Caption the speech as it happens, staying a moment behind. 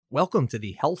Welcome to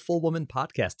the Healthful Woman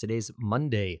Podcast. Today's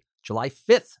Monday, July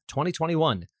 5th,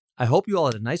 2021. I hope you all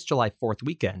had a nice July 4th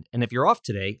weekend. And if you're off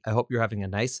today, I hope you're having a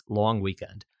nice long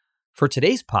weekend. For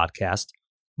today's podcast,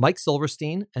 Mike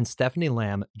Silverstein and Stephanie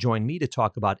Lamb join me to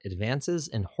talk about advances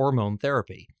in hormone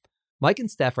therapy. Mike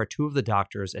and Steph are two of the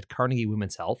doctors at Carnegie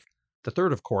Women's Health. The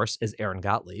third, of course, is Erin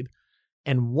Gottlieb.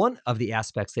 And one of the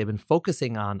aspects they've been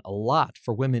focusing on a lot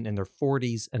for women in their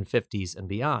 40s and 50s and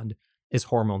beyond is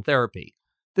hormone therapy.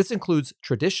 This includes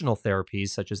traditional therapies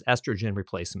such as estrogen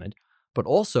replacement, but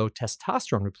also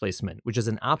testosterone replacement, which is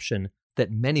an option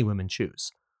that many women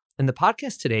choose. In the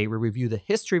podcast today, we review the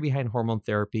history behind hormone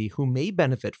therapy, who may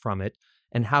benefit from it,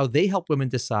 and how they help women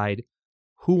decide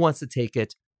who wants to take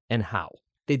it and how.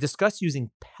 They discuss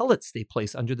using pellets they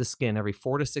place under the skin every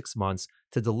 4 to 6 months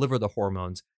to deliver the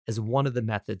hormones as one of the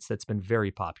methods that's been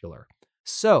very popular.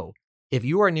 So, if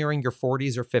you are nearing your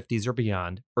 40s or 50s or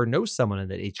beyond, or know someone in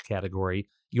that age category,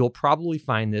 you'll probably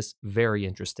find this very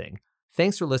interesting.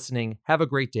 Thanks for listening. Have a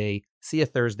great day. See you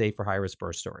Thursday for high-risk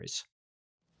birth stories.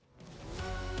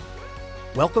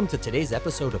 Welcome to today's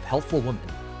episode of Healthful Woman,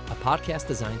 a podcast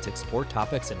designed to explore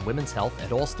topics in women's health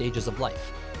at all stages of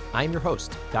life. I'm your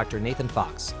host, Dr. Nathan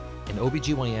Fox, an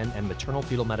OBGYN and maternal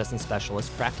fetal medicine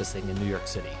specialist practicing in New York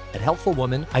City. At Healthful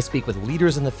Woman, I speak with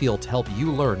leaders in the field to help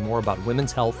you learn more about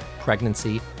women's health,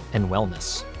 pregnancy, and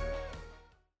wellness.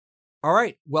 All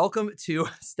right, welcome to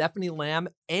Stephanie Lamb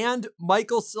and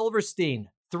Michael Silverstein.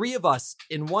 Three of us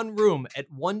in one room at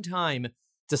one time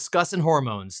discussing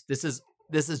hormones. This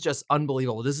is just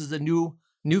unbelievable. This is a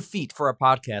new feat for a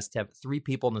podcast to have three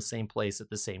people in the same place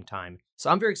at the same time. So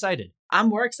I'm very excited. I'm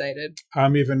more excited.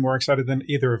 I'm even more excited than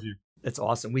either of you. That's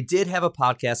awesome. We did have a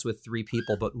podcast with three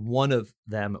people, but one of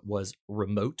them was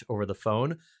remote over the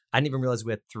phone. I didn't even realize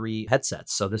we had three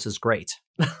headsets, so this is great.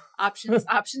 Options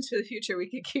for the future. We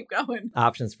could keep going.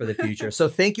 Options for the future. So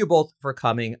thank you both for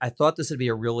coming. I thought this would be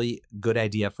a really good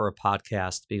idea for a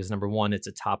podcast because number one, it's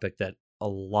a topic that a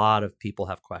lot of people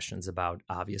have questions about,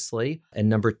 obviously. And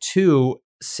number two,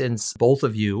 since both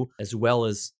of you, as well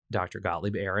as Dr.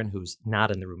 Gottlieb, Erin, who's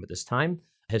not in the room at this time,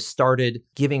 have started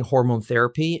giving hormone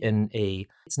therapy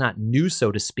it's not new,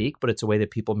 so to speak, but it's a way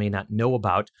that people may not know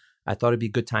about. I thought it'd be a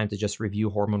good time to just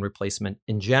review hormone replacement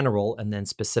in general, and then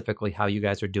specifically how you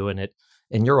guys are doing it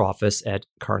in your office at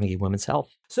Carnegie Women's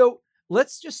Health. So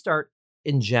let's just start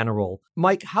in general.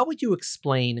 Mike, how would you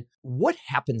explain what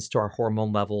happens to our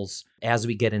hormone levels as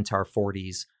we get into our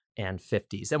 40s and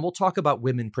 50s? And we'll talk about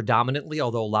women predominantly,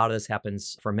 although a lot of this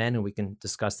happens for men, and we can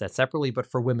discuss that separately. But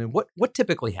for women, what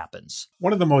typically happens?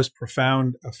 One of the most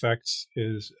profound effects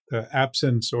is the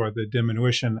absence or the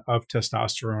diminution of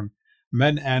testosterone.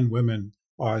 Men and women,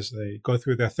 as they go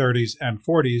through their 30s and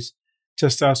 40s,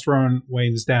 testosterone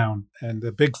wanes down. And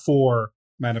the big four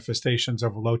manifestations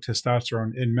of low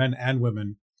testosterone in men and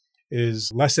women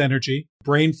is less energy,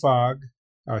 brain fog,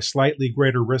 a slightly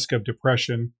greater risk of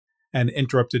depression, and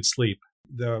interrupted sleep.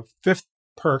 The fifth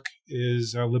perk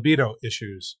is libido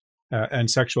issues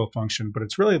and sexual function, but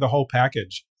it's really the whole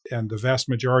package. And the vast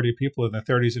majority of people in their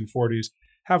 30s and 40s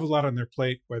have a lot on their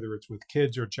plate, whether it's with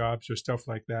kids or jobs or stuff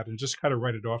like that, and just kind of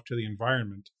write it off to the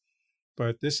environment.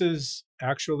 But this is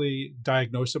actually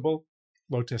diagnosable,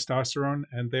 low testosterone,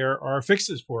 and there are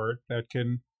fixes for it that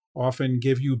can often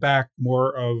give you back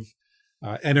more of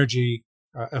energy,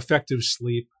 effective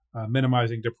sleep,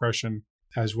 minimizing depression,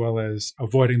 as well as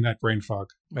avoiding that brain fog.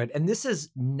 Right. And this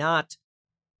is not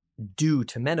due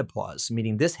to menopause,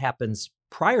 meaning this happens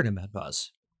prior to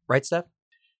menopause. Right, Steph?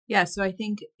 Yeah. So I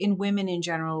think in women in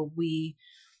general, we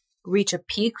reach a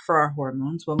peak for our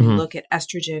hormones when we look at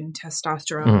estrogen,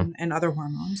 testosterone, and other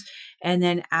hormones. And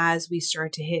then as we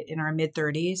start to hit in our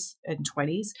mid-30s and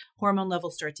 20s, hormone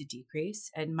levels start to decrease.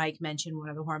 And Mike mentioned one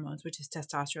of the hormones, which is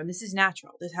testosterone. This is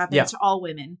natural. This happens to all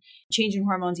women. Change in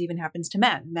hormones even happens to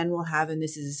men. Men will have, and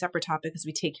this is a separate topic because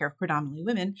we take care of predominantly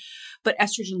women, but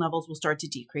estrogen levels will start to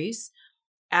decrease.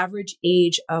 Average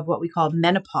age of what we call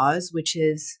menopause, which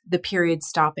is the period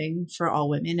stopping for all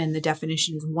women. And the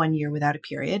definition is 1 year without a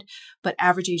period. But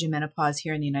average age of menopause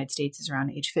here in the United States is around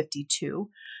age 52.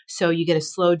 So you get a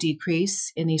slow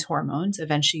decrease in these hormones.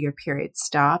 Eventually your periods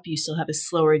stop. You still have a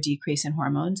slower decrease in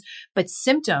hormones. But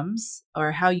symptoms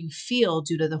or how you feel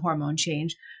due to the hormone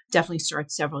change definitely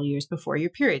starts several years before your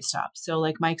period stops. So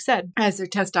like Mike said, as their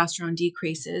testosterone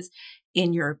decreases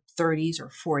in your 30s or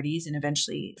 40s, and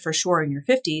eventually for sure in your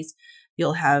 50s,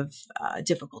 you'll have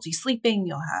difficulty sleeping,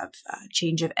 you'll have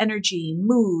change of energy,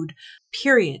 mood,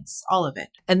 periods, all of it.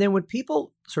 And then when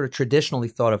people sort of traditionally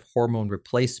thought of hormone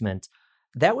replacement,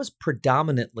 that was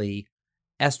predominantly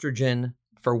estrogen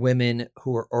for women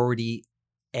who are already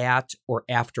at or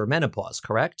after menopause,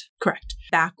 correct? Correct.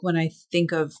 Back when I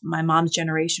think of my mom's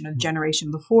generation or the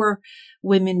generation before,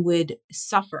 women would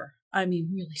suffer. I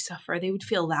mean, really suffer. They would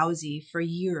feel lousy for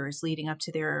years leading up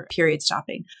to their period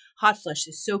stopping. Hot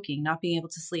flushes, soaking, not being able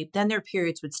to sleep. Then their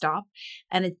periods would stop.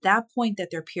 And at that point that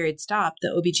their period stopped, the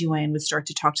OBGYN would start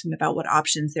to talk to them about what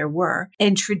options there were.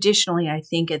 And traditionally, I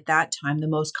think at that time, the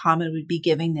most common would be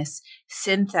giving this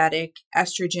synthetic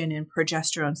estrogen and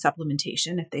progesterone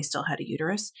supplementation if they still had a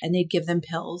uterus. And they'd give them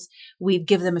pills. We'd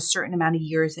give them a certain amount of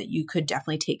years that you could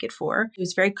definitely take it for. It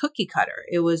was very cookie cutter.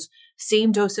 It was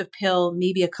same dose of pill,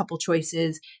 maybe a couple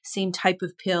choices, same type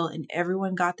of pill, and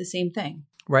everyone got the same thing.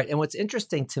 Right. And what's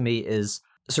interesting to me is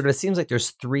sort of it seems like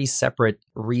there's three separate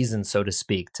reasons, so to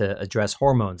speak, to address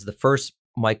hormones. The first,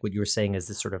 Mike, what you were saying is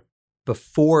this sort of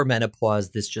before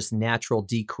menopause, this just natural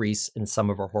decrease in some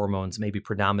of our hormones, maybe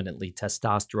predominantly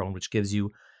testosterone, which gives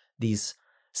you these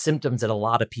symptoms that a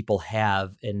lot of people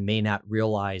have and may not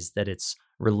realize that it's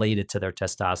related to their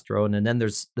testosterone. And then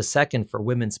there's the second for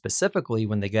women specifically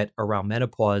when they get around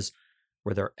menopause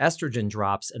where their estrogen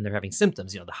drops and they're having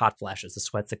symptoms, the hot flashes, the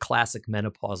sweats, the classic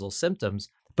menopausal symptoms.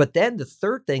 But then the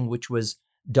third thing, which was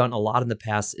done a lot in the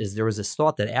past, is there was this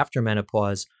thought that after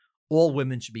menopause, all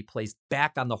women should be placed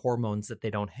back on the hormones that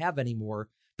they don't have anymore,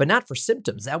 but not for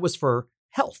symptoms. That was for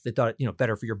health. They thought,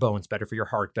 better for your bones, better for your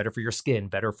heart, better for your skin,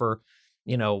 better for,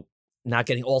 not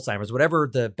getting Alzheimer's, whatever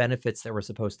the benefits that were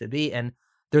supposed to be. And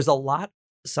there's a lot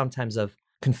sometimes of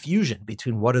confusion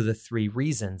between what are the three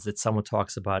reasons that someone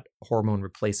talks about hormone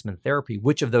replacement therapy.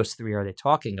 Which of those three are they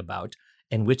talking about?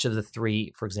 And which of the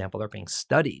three, for example, are being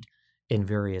studied in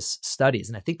various studies?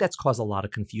 And I think that's caused a lot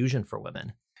of confusion for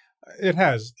women. It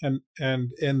has. And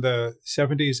in the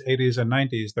 70s, 80s, and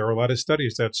 90s, there were a lot of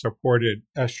studies that supported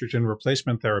estrogen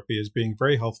replacement therapy as being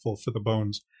very helpful for the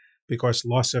bones because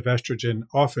loss of estrogen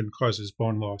often causes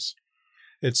bone loss.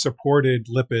 It supported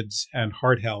lipids and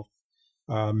heart health,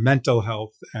 mental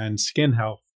health, and skin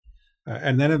health.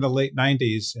 And then in the late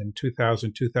 90s, in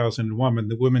 2000, 2001, when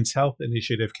the Women's Health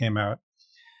Initiative came out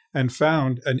and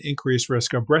found an increased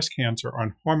risk of breast cancer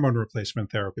on hormone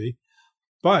replacement therapy,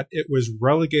 but it was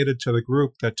relegated to the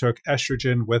group that took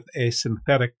estrogen with a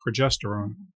synthetic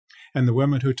progesterone. And the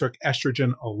women who took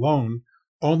estrogen alone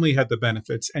only had the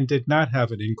benefits and did not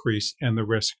have an increase in the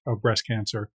risk of breast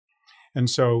cancer. And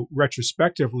so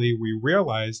retrospectively, we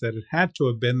realized that it had to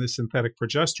have been the synthetic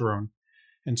progesterone.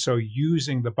 And so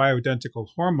using the bioidentical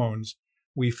hormones,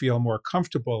 we feel more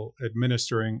comfortable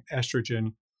administering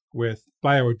estrogen with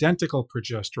bioidentical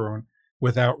progesterone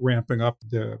without ramping up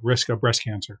the risk of breast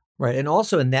cancer. Right. And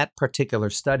also in that particular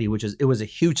study, it was a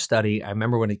huge study. I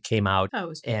remember when it came out. Oh, it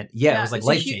was, and it was like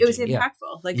life-changing. It was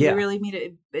impactful. It really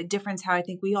made a difference how I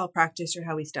think we all practiced or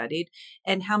how we studied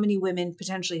and how many women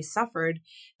potentially suffered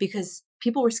because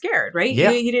people were scared, right?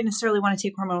 Yeah. You didn't necessarily want to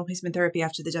take hormone replacement therapy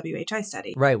after the WHI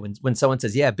study. Right. When someone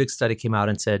says, a big study came out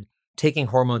and said, taking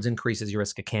hormones increases your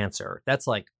risk of cancer. That's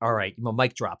like, all right,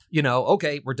 mic drop,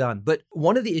 okay, we're done. But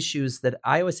one of the issues that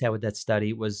I always had with that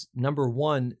study was, number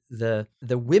one, the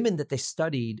women that they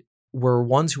studied were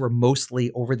ones who were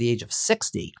mostly over the age of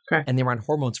 60. Correct. And they were on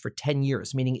hormones for 10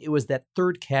 years, meaning it was that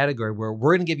third category where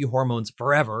we're going to give you hormones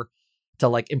forever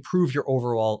to improve your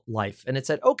overall life. And it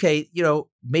said, okay,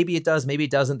 maybe it does, maybe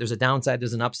it doesn't. There's a downside,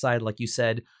 there's an upside, like you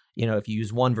said, if you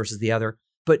use one versus the other.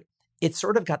 But it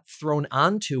sort of got thrown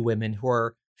onto women who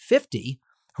are 50,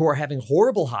 who are having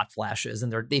horrible hot flashes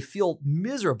and they feel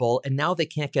miserable. And now they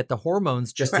can't get the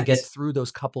hormones just to get through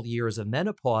those couple years of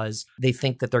menopause. They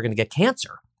think that they're going to get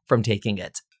cancer from taking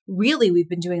it. Really, we've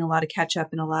been doing a lot of catch up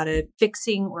and a lot of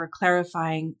fixing or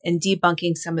clarifying and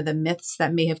debunking some of the myths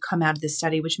that may have come out of this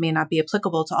study, which may not be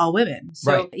applicable to all women.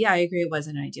 So I agree. It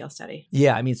wasn't an ideal study.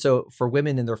 Yeah. I mean, so for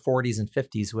women in their 40s and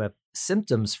 50s who have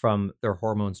symptoms from their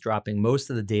hormones dropping, most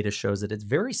of the data shows that it's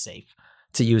very safe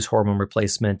to use hormone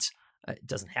replacement. It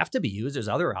doesn't have to be used. There's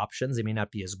other options. They may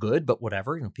not be as good, but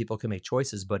whatever, people can make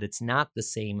choices, but it's not the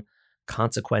same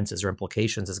consequences or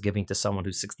implications as giving to someone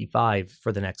who's 65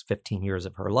 for the next 15 years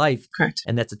of her life. Correct.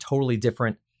 And that's a totally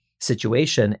different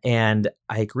situation. And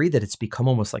I agree that it's become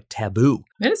almost like taboo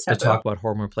to talk about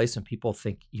hormone replacement. People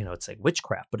think, it's like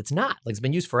witchcraft, but it's not. It's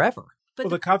been used forever. Well,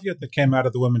 the caveat that came out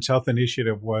of the Women's Health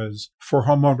Initiative was for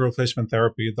hormone replacement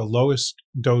therapy, the lowest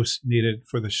dose needed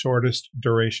for the shortest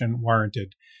duration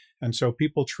warranted. And so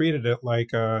people treated it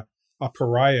like a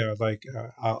pariah,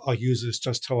 I'll use this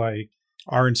just till I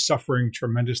aren't suffering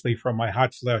tremendously from my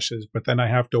hot flashes, but then I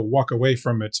have to walk away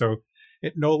from it. So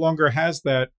it no longer has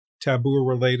that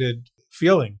taboo-related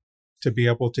feeling to be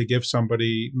able to give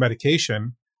somebody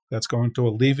medication that's going to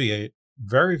alleviate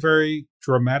very, very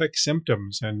dramatic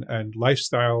symptoms and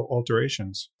lifestyle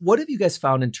alterations. What have you guys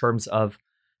found in terms of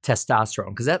testosterone?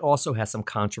 Because that also has some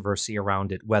controversy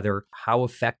around it, whether how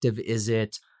effective is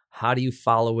it? How do you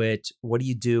follow it? What do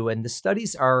you do? And the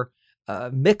studies are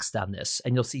mixed on this,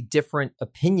 and you'll see different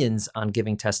opinions on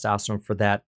giving testosterone for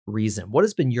that reason. What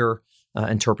has been your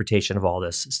interpretation of all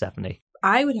this, Stephanie?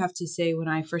 I would have to say when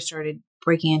I first started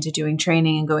breaking into doing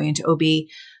training and going into OB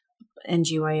and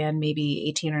GYN maybe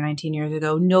 18 or 19 years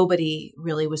ago, nobody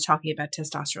really was talking about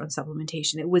testosterone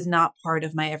supplementation. It was not part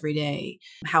of my everyday,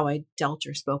 how I dealt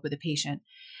or spoke with a patient.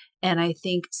 And I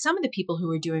think some of the people who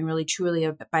were doing really truly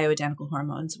bioidentical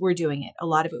hormones were doing it. A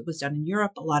lot of it was done in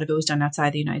Europe. A lot of it was done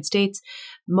outside the United States.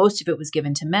 Most of it was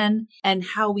given to men. And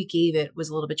how we gave it was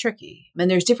a little bit tricky.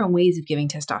 And there's different ways of giving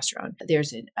testosterone.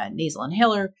 There's a nasal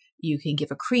inhaler. You can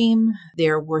give a cream.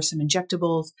 There were some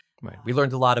injectables. Right. We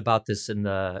learned a lot about this in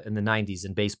the 90s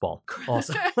in baseball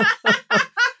also.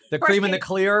 The cream and the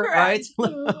clear, correct.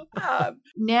 Right?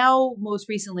 Now, most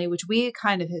recently, which we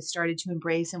kind of have started to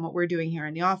embrace and what we're doing here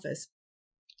in the office,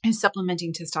 is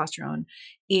supplementing testosterone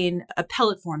in a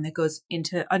pellet form that goes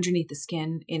into underneath the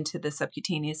skin, into the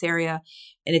subcutaneous area,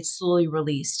 and it's slowly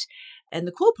released. And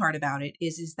the cool part about it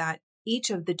is that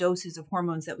each of the doses of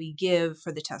hormones that we give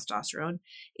for the testosterone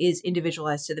is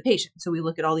individualized to the patient. So we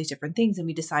look at all these different things and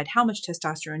we decide how much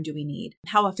testosterone do we need?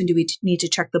 How often do we need to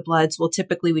check the bloods? Well,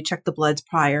 typically we check the bloods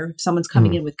prior. If someone's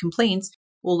coming in with complaints,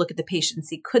 we'll look at the patient and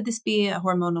see, could this be a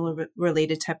hormonal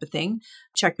related type of thing?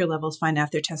 Check your levels, find out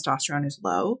if their testosterone is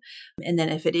low. And then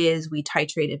if it is, we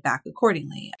titrate it back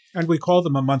accordingly. And we call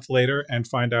them a month later and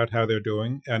find out how they're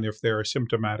doing. And if they're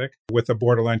symptomatic with a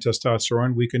borderline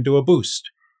testosterone, we can do a boost.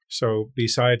 So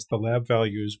besides the lab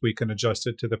values, we can adjust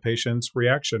it to the patient's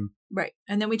reaction. Right.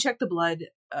 And then we check the blood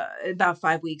about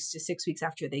 5 weeks to 6 weeks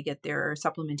after they get their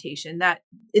supplementation, that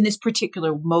in this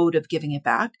particular mode of giving it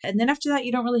back. And then after that,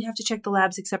 you don't really have to check the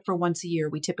labs except for once a year.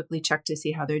 We typically check to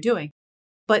see how they're doing.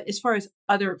 But as far as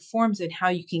other forms and how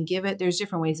you can give it, there's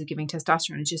different ways of giving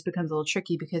testosterone. It just becomes a little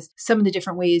tricky because some of the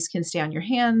different ways can stay on your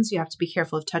hands. You have to be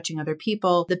careful of touching other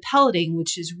people. The pelleting,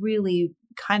 which is really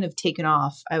kind of taken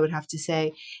off, I would have to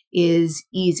say, is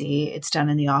easy. It's done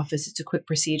in the office. It's a quick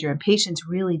procedure. And patients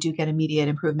really do get immediate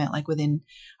improvement. Like within,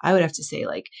 I would have to say,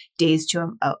 like days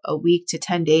to a week to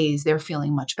 10 days, they're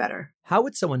feeling much better. How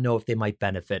would someone know if they might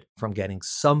benefit from getting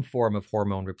some form of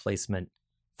hormone replacement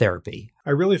therapy? I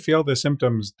really feel the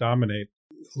symptoms dominate.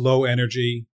 Low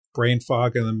energy, brain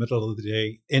fog in the middle of the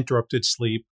day, interrupted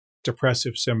sleep,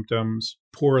 depressive symptoms,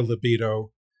 poor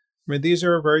libido. I mean, these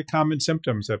are very common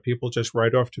symptoms that people just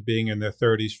write off to being in their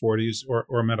 30s, 40s, or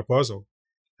menopausal.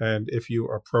 And if you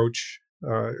approach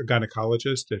a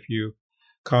gynecologist, if you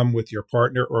come with your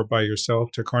partner or by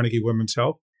yourself to Carnegie Women's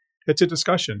Health, it's a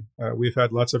discussion. We've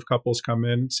had lots of couples come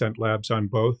in, sent labs on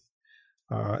both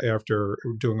after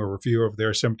doing a review of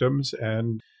their symptoms.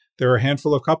 And there are a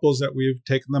handful of couples that we've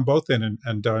taken them both in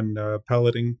and done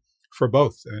pelleting for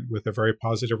both, and with a very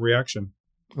positive reaction.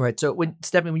 Right. So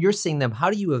Stephanie, when you're seeing them, how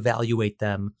do you evaluate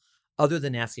them other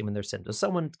than asking them their symptoms?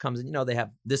 Someone comes in, they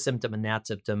have this symptom and that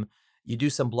symptom. You do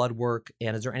some blood work.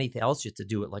 And is there anything else you have to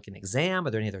do, like an exam? Are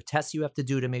there any other tests you have to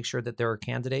do to make sure that there are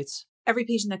candidates? Every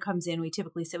patient that comes in, we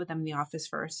typically sit with them in the office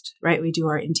first, right? We do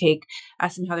our intake,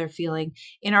 ask them how they're feeling.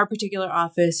 In our particular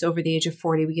office, over the age of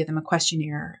 40, we give them a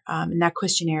questionnaire. And that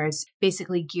questionnaire is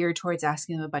basically geared towards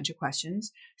asking them a bunch of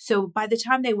questions. So by the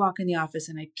time they walk in the office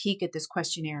and I peek at this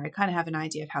questionnaire, I kind of have an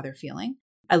idea of how they're feeling.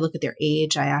 I look at their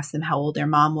age. I ask them how old their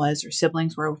mom was or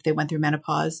siblings were if they went through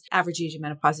menopause. Average age of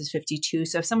menopause is 52.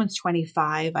 So if someone's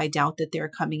 25, I doubt that they're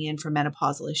coming in for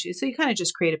menopausal issues. So you kind of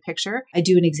just create a picture. I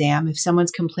do an exam. If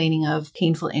someone's complaining of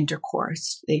painful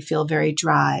intercourse, they feel very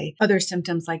dry, other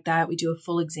symptoms like that, we do a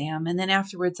full exam. And then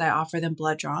afterwards, I offer them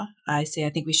blood draw. I say,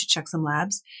 I think we should check some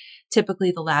labs.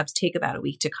 Typically, the labs take about a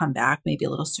week to come back, maybe a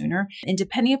little sooner. And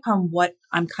depending upon what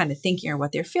I'm kind of thinking or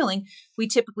what they're feeling, we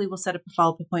typically will set up a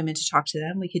follow-up appointment to talk to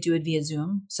them. We could do it via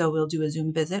Zoom. So we'll do a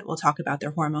Zoom visit. We'll talk about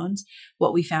their hormones,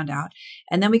 what we found out.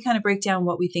 And then we kind of break down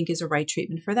what we think is a right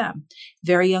treatment for them.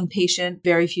 Very young patient,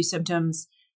 very few symptoms.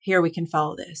 Here we can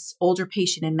follow this. Older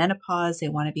patient in menopause, they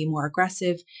want to be more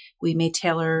aggressive. We may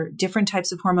tailor different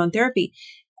types of hormone therapy.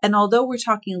 And although we're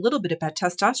talking a little bit about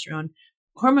testosterone,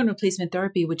 hormone replacement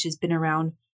therapy, which has been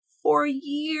around for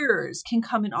years, can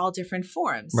come in all different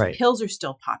forms. Right. Pills are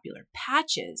still popular.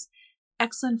 Patches,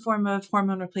 excellent form of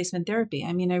hormone replacement therapy.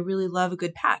 I mean, I really love a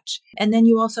good patch. And then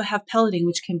you also have pelleting,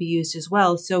 which can be used as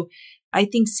well. So I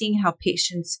think seeing how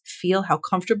patients feel, how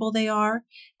comfortable they are,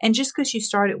 and just because you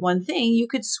start at one thing, you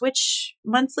could switch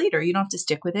months later. You don't have to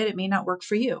stick with it. It may not work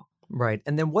for you. Right.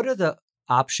 And then what are the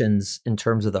options in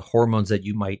terms of the hormones that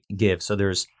you might give. So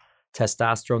there's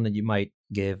testosterone that you might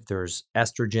give. There's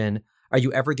estrogen. Are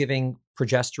you ever giving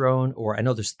progesterone? Or I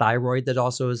know there's thyroid that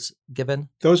also is given.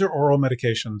 Those are oral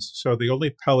medications. So the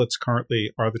only pellets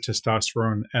currently are the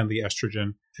testosterone and the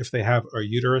estrogen. If they have a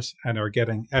uterus and are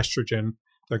getting estrogen,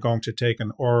 they're going to take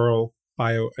an oral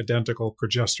bioidentical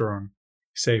progesterone,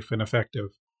 safe and effective.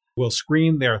 We'll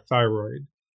screen their thyroid,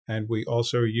 and we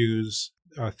also use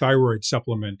a thyroid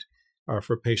supplement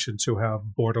for patients who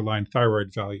have borderline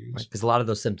thyroid values. Because a lot of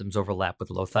those symptoms overlap with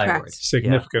low thyroid. Correct.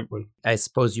 Significantly. Yeah. I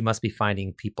suppose you must be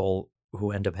finding people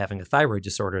who end up having a thyroid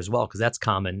disorder as well, because that's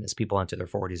common as people enter their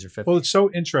 40s or 50s. Well, it's so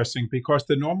interesting because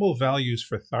the normal values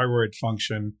for thyroid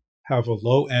function have a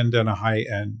low end and a high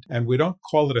end. And we don't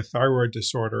call it a thyroid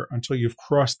disorder until you've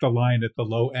crossed the line at the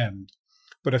low end.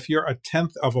 But if you're a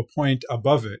tenth of a point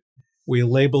above it, we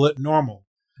label it normal.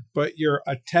 But you're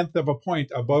a tenth of a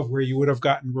point above where you would have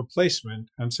gotten replacement.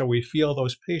 And so we feel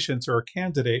those patients are a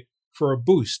candidate for a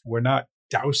boost. We're not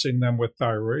dousing them with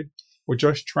thyroid. We're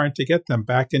just trying to get them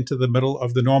back into the middle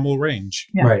of the normal range.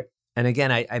 Yeah. Right. And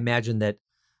again, I imagine that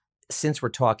since we're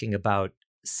talking about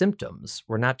symptoms,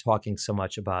 we're not talking so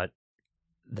much about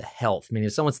the health. I mean,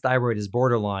 if someone's thyroid is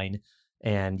borderline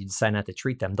and you decide not to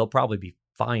treat them, they'll probably be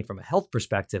fine from a health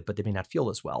perspective, but they may not feel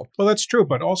as well. Well, that's true.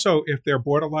 But also, if they're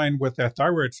borderline with their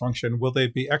thyroid function, will they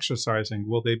be exercising?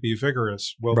 Will they be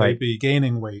vigorous? Will they be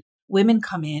gaining weight? Women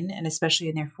come in, and especially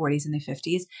in their 40s and their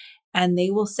 50s, and they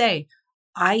will say,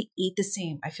 I eat the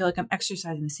same. I feel like I'm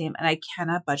exercising the same, and I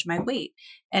cannot budge my weight.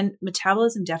 And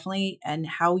metabolism definitely, and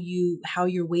how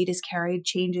your weight is carried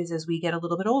changes as we get a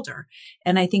little bit older.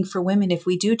 And I think for women, if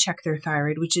we do check their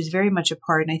thyroid, which is very much a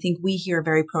part, and I think we here are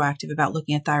very proactive about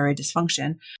looking at thyroid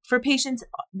dysfunction. For patients,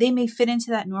 they may fit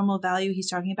into that normal value he's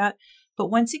talking about.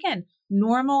 But once again,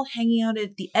 normal hanging out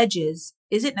at the edges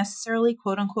isn't necessarily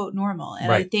quote unquote normal. And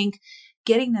I think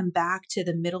getting them back to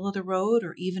the middle of the road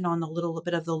or even on a little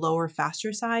bit of the lower,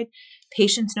 faster side,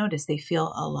 patients notice they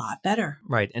feel a lot better.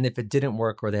 Right. And if it didn't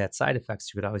work or they had side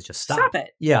effects, you could always just Stop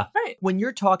it. Yeah. Right. When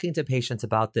you're talking to patients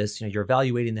about this, you're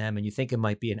evaluating them and you think it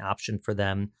might be an option for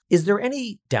them. Is there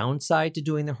any downside to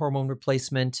doing the hormone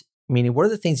replacement? Meaning, what are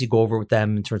the things you go over with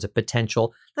them in terms of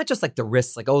potential, not just like the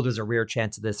risks, like, oh, there's a rare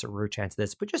chance of this or a rare chance of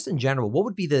this, but just in general, what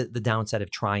would be the downside of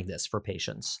trying this for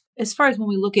patients? As far as when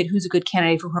we look at who's a good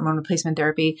candidate for hormone replacement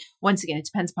therapy, once again, it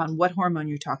depends upon what hormone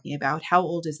you're talking about. How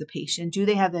old is the patient? Do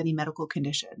they have any medical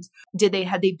conditions? Had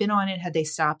they been on it? Had they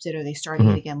stopped it? Or are they starting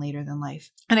it again later than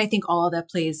life? And I think all of that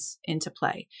plays into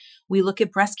play. We look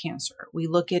at breast cancer. We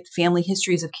look at family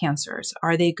histories of cancers.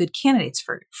 Are they good candidates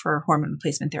for hormone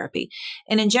replacement therapy?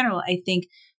 And in general, I think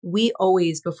we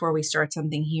always, before we start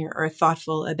something here, are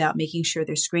thoughtful about making sure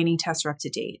their screening tests are up to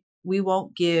date. We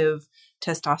won't give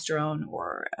testosterone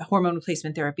or hormone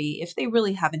replacement therapy if they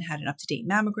really haven't had an up-to-date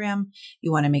mammogram.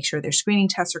 You want to make sure their screening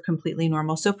tests are completely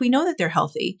normal. So if we know that they're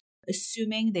healthy,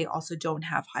 assuming they also don't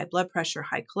have high blood pressure,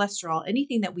 high cholesterol,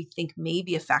 anything that we think may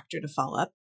be a factor to follow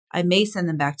up, I may send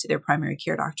them back to their primary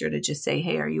care doctor to just say,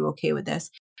 hey, are you okay with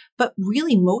this? But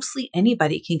really, mostly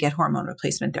anybody can get hormone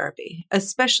replacement therapy,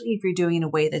 especially if you're doing it in a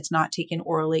way that's not taken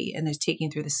orally and is taken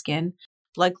through the skin.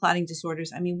 Blood clotting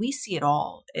disorders. I mean, we see it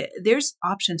all. There's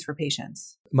options for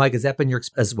patients. Mike, has that been your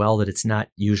experience as well, that it's not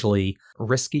usually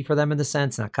risky for them in the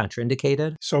sense, not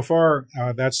contraindicated? So far,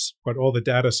 that's what all the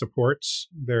data supports.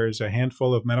 There's a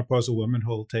handful of menopausal women who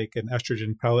will take an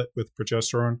estrogen pellet with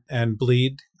progesterone and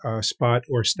bleed, spot,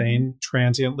 or stain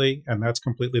transiently, and that's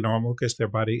completely normal because their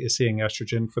body is seeing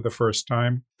estrogen for the first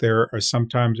time. There are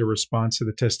sometimes a response to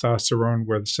the testosterone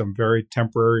where there's some very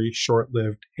temporary,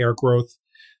 short-lived hair growth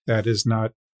that is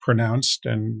not pronounced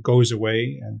and goes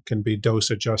away and can be dose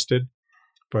adjusted,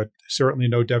 but certainly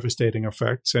no devastating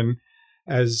effects. And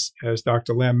as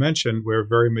Dr. Lamb mentioned, we're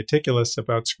very meticulous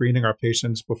about screening our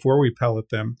patients before we pellet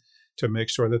them to make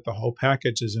sure that the whole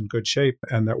package is in good shape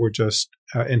and that we're just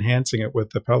enhancing it with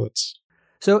the pellets.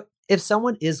 So if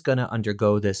someone is going to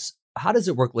undergo this, how does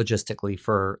it work logistically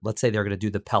for, let's say they're going to do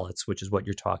the pellets, which is what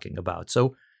you're talking about.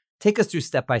 So take us through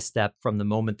step by step from the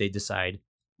moment they decide,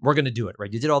 we're going to do it,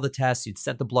 right? You did all the tests, you'd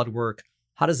sent the blood work.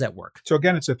 How does that work? So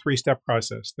again, it's a 3-step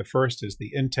process. The first is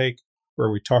the intake,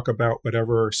 where we talk about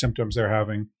whatever symptoms they're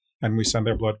having, and we send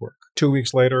their blood work. 2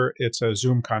 weeks later, it's a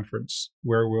Zoom conference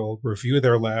where we'll review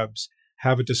their labs,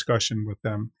 have a discussion with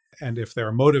them, and if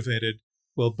they're motivated,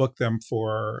 we'll book them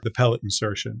for the pellet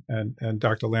insertion. And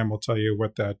Dr. Lamb will tell you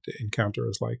what that encounter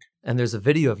is like. And there's a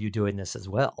video of you doing this as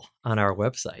well on our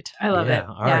website. I love it.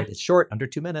 All right. It's short, under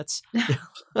 2 minutes.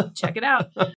 Check it out.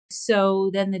 So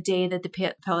then the day that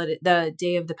the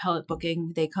day of the pellet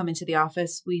booking, they come into the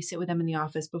office. We sit with them in the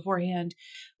office beforehand.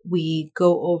 We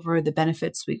go over the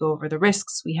benefits. We go over the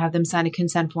risks. We have them sign a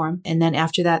consent form. And then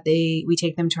after that, we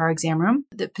take them to our exam room.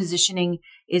 The positioning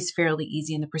is fairly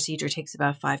easy and the procedure takes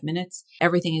about 5 minutes.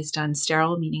 Everything is done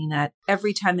sterile, meaning that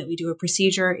every time that we do a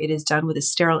procedure, it is done with a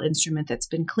sterile instrument that's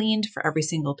been cleaned for every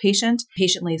single patient.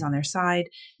 Patient lays on their side.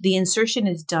 The insertion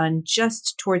is done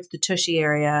just towards the tushy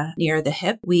area near the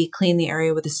hip. We clean the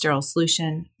area with a sterile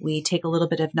solution. We take a little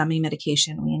bit of numbing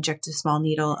medication. We inject a small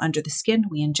needle under the skin.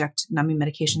 We inject numbing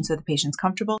medication so the patient's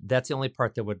comfortable. That's the only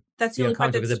part that would That's be the only part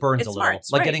uncomfortable because it burns a little,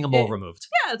 like getting a mole removed.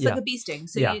 Yeah, it's like a bee sting.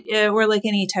 So or like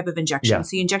any type of injection.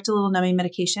 So you inject a little numbing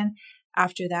medication.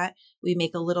 After that, we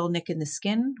make a little nick in the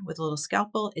skin with a little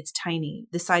scalpel. It's tiny,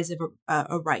 the size of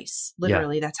a rice.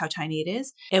 Literally, that's how tiny it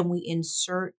is. And we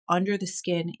insert under the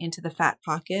skin into the fat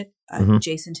pocket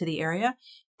adjacent to the area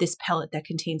this pellet that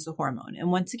contains the hormone.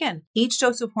 And once again, each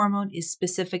dose of hormone is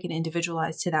specific and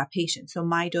individualized to that patient. So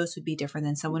my dose would be different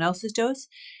than someone else's dose.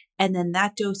 And then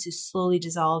that dose is slowly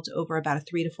dissolved over about a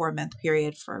 3 to 4 month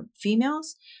period for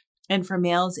females. And for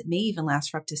males, it may even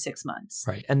last for up to 6 months.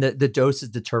 Right. And the dose is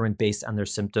determined based on their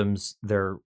symptoms,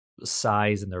 their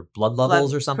size and their blood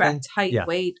levels or something? Correct. Height,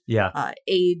 weight,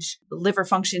 age, liver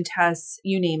function tests,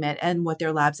 you name it, and what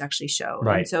their labs actually show.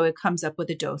 Right. And so it comes up with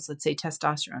a dose, let's say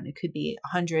testosterone. It could be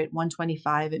 100,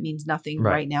 125. It means nothing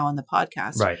right now on the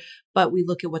podcast. Right. But we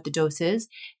look at what the dose is,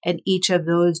 and each of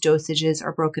those dosages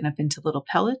are broken up into little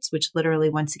pellets, which literally,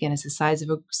 once again, is the size of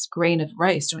a grain of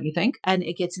rice, don't you think? And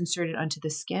it gets inserted onto the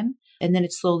skin, and then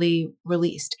it's slowly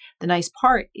released. The nice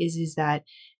part is that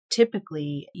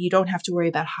typically you don't have to worry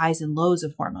about highs and lows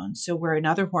of hormones. So where in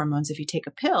other hormones, if you take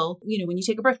a pill, when you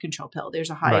take a birth control pill, there's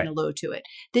a high and a low to it.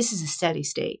 This is a steady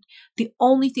state. The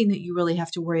only thing that you really have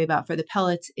to worry about for the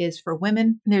pellets is for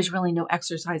women, there's really no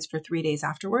exercise for 3 days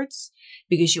afterwards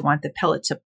because you want the pellet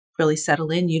to really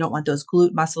settle in. You don't want those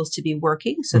glute muscles to be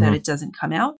working so that it doesn't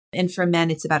come out. And for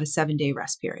men, it's about a 7-day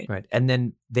rest period. Right. And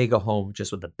then they go home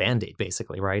just with a Band-Aid,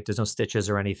 basically, right? There's no stitches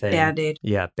or anything. Band-Aid.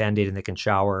 Yeah, Band-Aid, and they can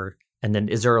shower. And then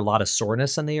is there a lot of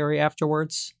soreness in the area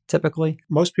afterwards, typically?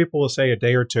 Most people will say a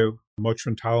day or two.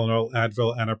 Motrin, Tylenol,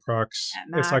 Advil, Anaprox.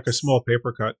 It's like a small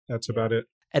paper cut. That's about it.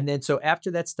 And then so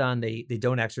after that's done, they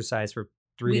don't exercise for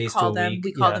 3 days to a week.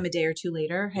 We call them a day or two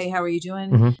later. Hey, how are you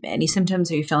doing? Any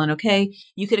symptoms? Are you feeling okay?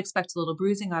 You could expect a little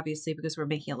bruising, obviously, because we're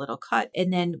making a little cut.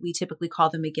 And then we typically call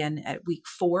them again at week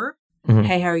 4.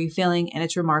 Hey, how are you feeling? And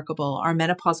it's remarkable. Our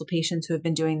menopausal patients who have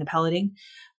been doing the pelleting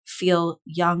feel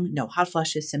young, no hot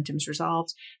flushes, symptoms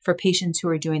resolved. For patients who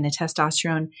are doing the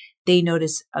testosterone, they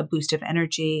notice a boost of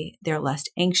energy. They're less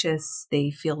anxious.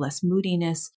 They feel less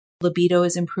moodiness. Libido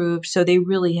is improved. So they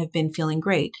really have been feeling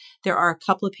great. There are a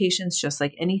couple of patients, just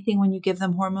like anything when you give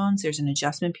them hormones, there's an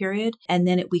adjustment period. And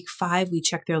then at week 5, we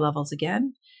check their levels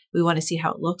again. We want to see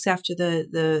how it looks after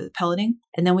the pelleting.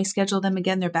 And then we schedule them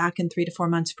again. They're back in 3 to 4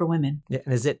 months for women. Yeah.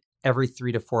 And is it every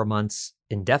 3 to 4 months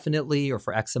indefinitely or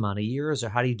for X amount of years? Or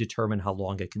how do you determine how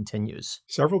long it continues?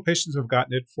 Several patients have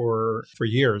gotten it for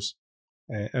years.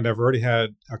 And I've already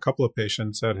had a couple of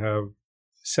patients that have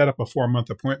set up a 4-month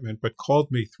appointment, but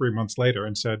called me 3 months later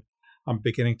and said, I'm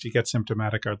beginning to get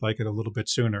symptomatic. I'd like it a little bit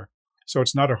sooner. So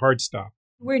it's not a hard stop.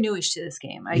 We're newish to this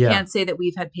game. I can't say that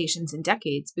we've had patients in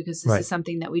decades because this is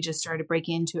something that we just started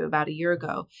breaking into about a year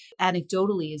ago.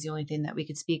 Anecdotally is the only thing that we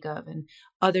could speak of. And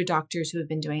other doctors who have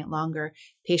been doing it longer,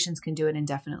 patients can do it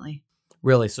indefinitely.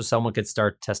 Really? So someone could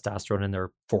start testosterone in their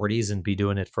 40s and be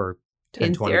doing it for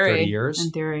 10, 20, 30 years?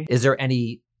 In theory. Is there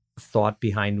any thought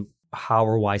behind how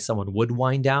or why someone would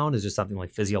wind down? Is there something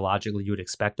like physiologically you would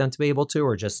expect them to be able to,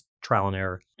 or just trial and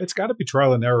error? It's got to be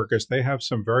trial and error because they have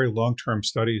some very long-term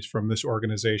studies from this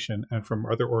organization and from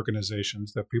other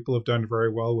organizations that people have done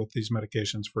very well with these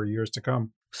medications for years to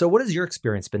come. So what has your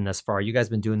experience been thus far? You guys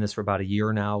have been doing this for about a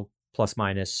year now, plus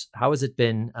minus. How has it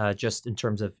been just in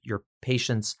terms of your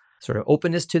patients' sort of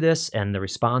openness to this and the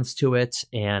response to it?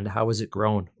 And how has it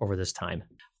grown over this time?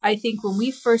 I think when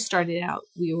we first started out,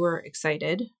 we were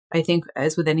excited. I think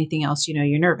as with anything else,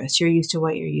 you're nervous. You're used to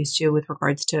what you're used to with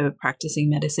regards to practicing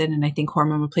medicine. And I think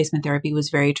hormone replacement therapy was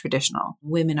very traditional.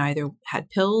 Women either had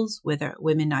pills,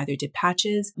 women either did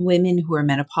patches. Women who are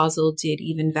menopausal did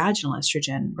even vaginal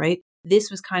estrogen, right? This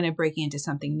was kind of breaking into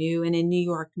something new. And in New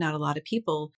York, not a lot of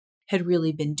people had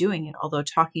really been doing it, although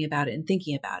talking about it and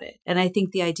thinking about it. And I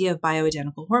think the idea of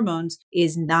bioidentical hormones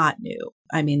is not new.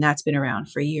 I mean, that's been around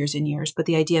for years and years, but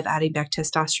the idea of adding back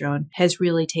testosterone has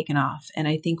really taken off. And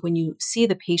I think when you see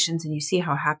the patients and you see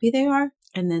how happy they are,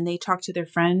 and then they talk to their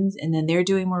friends, and then they're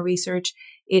doing more research,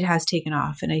 it has taken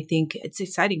off. And I think it's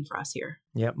exciting for us here.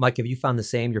 Yeah. Mike, have you found the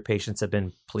same? Your patients have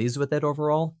been pleased with it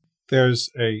overall? There's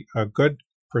a good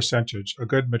percentage, a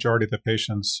good majority of the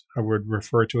patients would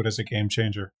refer to it as a game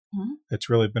changer. Mm-hmm. It's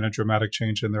really been a dramatic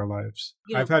change in their lives.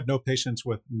 I've had no patients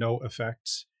with no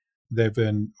effects. They've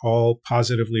been all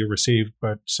positively received,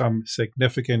 but some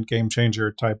significant game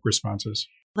changer type responses.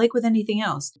 Like with anything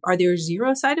else, are there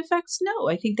zero side effects? No,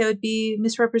 I think that would be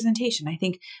misrepresentation. I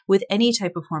think with any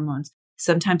type of hormones,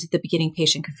 sometimes at the beginning,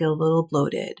 patient could feel a little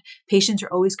bloated. Patients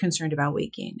are always concerned about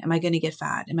weight gain. Am I going to get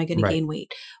fat? Am I going to gain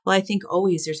weight? Well, I think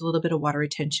always there's a little bit of water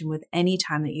retention with any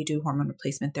time that you do hormone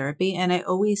replacement therapy. And I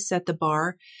always set the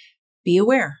bar, be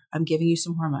aware. I'm giving you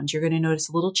some hormones. You're going to notice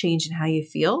a little change in how you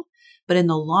feel. But in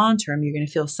the long term, you're going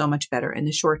to feel so much better. In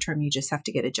the short term, you just have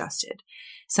to get adjusted.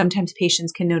 Sometimes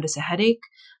patients can notice a headache.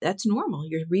 That's normal.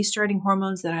 You're restarting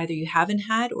hormones that either you haven't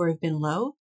had or have been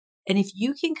low. And if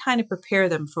you can kind of prepare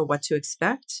them for what to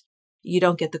expect, you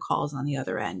don't get the calls on the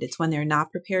other end. It's when they're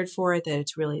not prepared for it that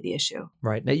it's really the issue.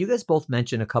 Right. Now, you guys both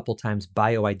mentioned a couple times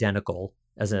bioidentical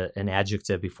as an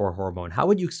adjective before hormone. How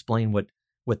would you explain what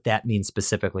that means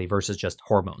specifically versus just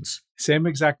hormones? Same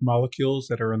exact molecules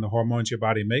that are in the hormones your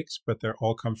body makes, but they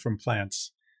all come from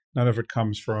plants. None of it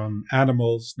comes from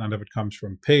animals. None of it comes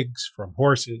from pigs, from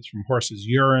horses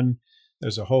urine.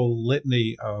 There's a whole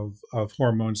litany of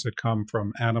hormones that come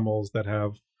from animals that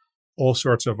have all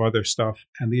sorts of other stuff.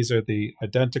 And these are the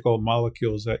identical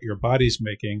molecules that your body's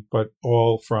making, but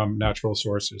all from natural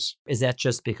sources. Is that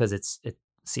just because it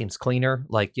seems cleaner,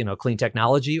 like, clean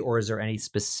technology, or is there any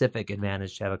specific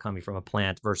advantage to have it coming from a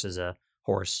plant versus a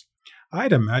horse?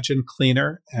 I'd imagine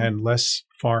cleaner and less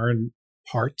foreign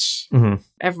parts. Mm-hmm.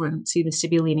 Everyone seems to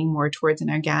be leaning more towards an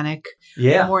organic,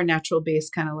 more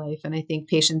natural-based kind of life. And I think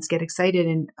patients get excited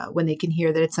when they can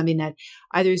hear that it's something that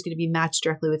either is going to be matched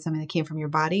directly with something that came from your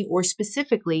body, or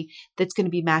specifically that's going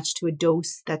to be matched to a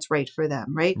dose that's right for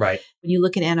them, right? Right. When you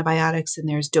look at antibiotics and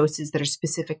there's doses that are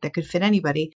specific that could fit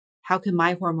anybody, how can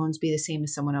my hormones be the same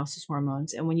as someone else's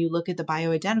hormones? And when you look at the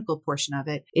bioidentical portion of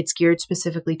it, it's geared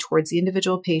specifically towards the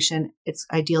individual patient. It's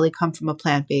ideally come from a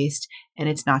plant-based, and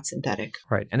it's not synthetic.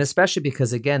 Right. And especially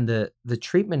because, again, the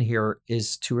treatment here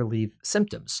is to relieve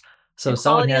symptoms. So if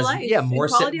someone has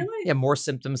more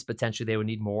symptoms, potentially they would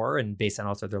need more, and based on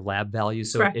also their lab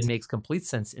values. So Correct. It makes complete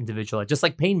sense individualized, just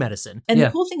like pain medicine. And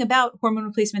the cool thing about hormone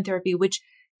replacement therapy, which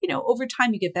over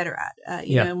time you get better at,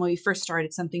 and when we first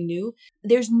started something new,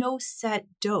 there's no set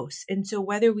dose. And so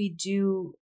whether we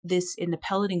do this in the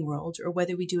pelleting world or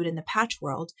whether we do it in the patch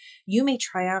world, you may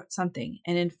try out something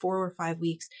and in 4 or 5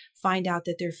 weeks find out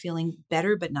that they're feeling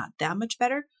better, but not that much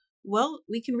better. Well,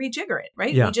 we can rejigger it,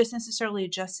 right? Yeah. We just necessarily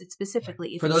adjust it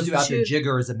specifically. For those of you out there,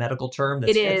 jigger is a medical term.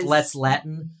 It's less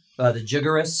Latin. The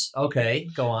jiggerous. Okay,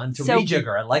 go on. So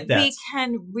rejigger. I like that. We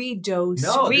can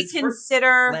redose,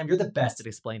 reconsider. Lam, you're the best at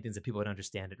explaining things that people would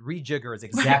understand. Rejigger is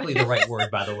exactly the right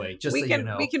word, by the way, just so you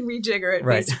know. We can rejigger it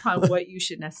based upon what you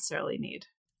should necessarily need.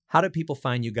 How do people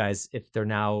find you guys if they're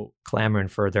now clamoring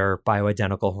for their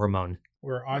bioidentical hormone?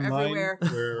 We're online. We're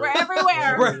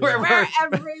everywhere. We're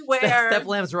everywhere. Steph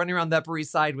Lamb's running around the Upper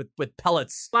East Side with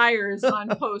pellets. Flyers on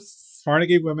posts.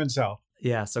 Carnegie Women's Health.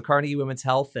 Yeah, so Carnegie Women's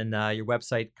Health and your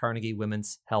website,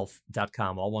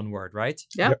 carnegiewomenshealth.com, all one word, right?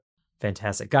 Yep.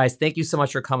 Fantastic. Guys, thank you so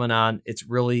much for coming on. It's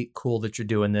really cool that you're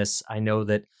doing this. I know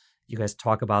that you guys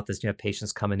talk about this, you have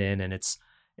patients coming in, and it's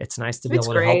nice to be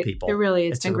able to help people. It really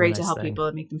is. It's been great to help people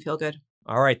and make them feel good.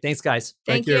 All right. Thanks, guys.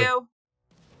 Thank you.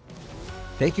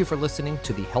 Thank you for listening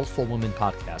to the Healthful Woman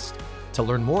Podcast. To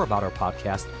learn more about our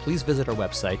podcast, please visit our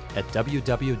website at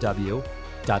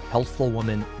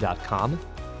www.healthfulwoman.com.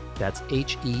 That's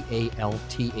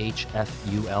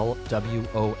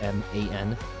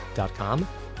HEALTHFULWOMAN.com.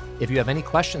 If you have any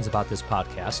questions about this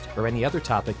podcast or any other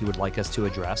topic you would like us to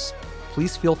address,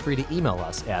 please feel free to email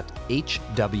us at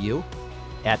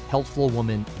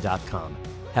hw@healthfulwoman.com.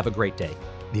 Have a great day.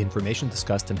 The information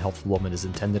discussed in Healthful Woman is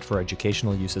intended for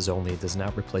educational uses only. It does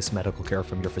not replace medical care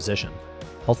from your physician.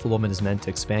 Healthful Woman is meant to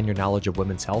expand your knowledge of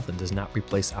women's health and does not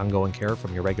replace ongoing care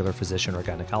from your regular physician or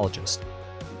gynecologist.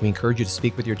 We encourage you to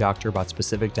speak with your doctor about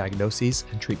specific diagnoses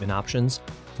and treatment options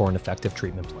for an effective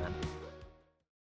treatment plan.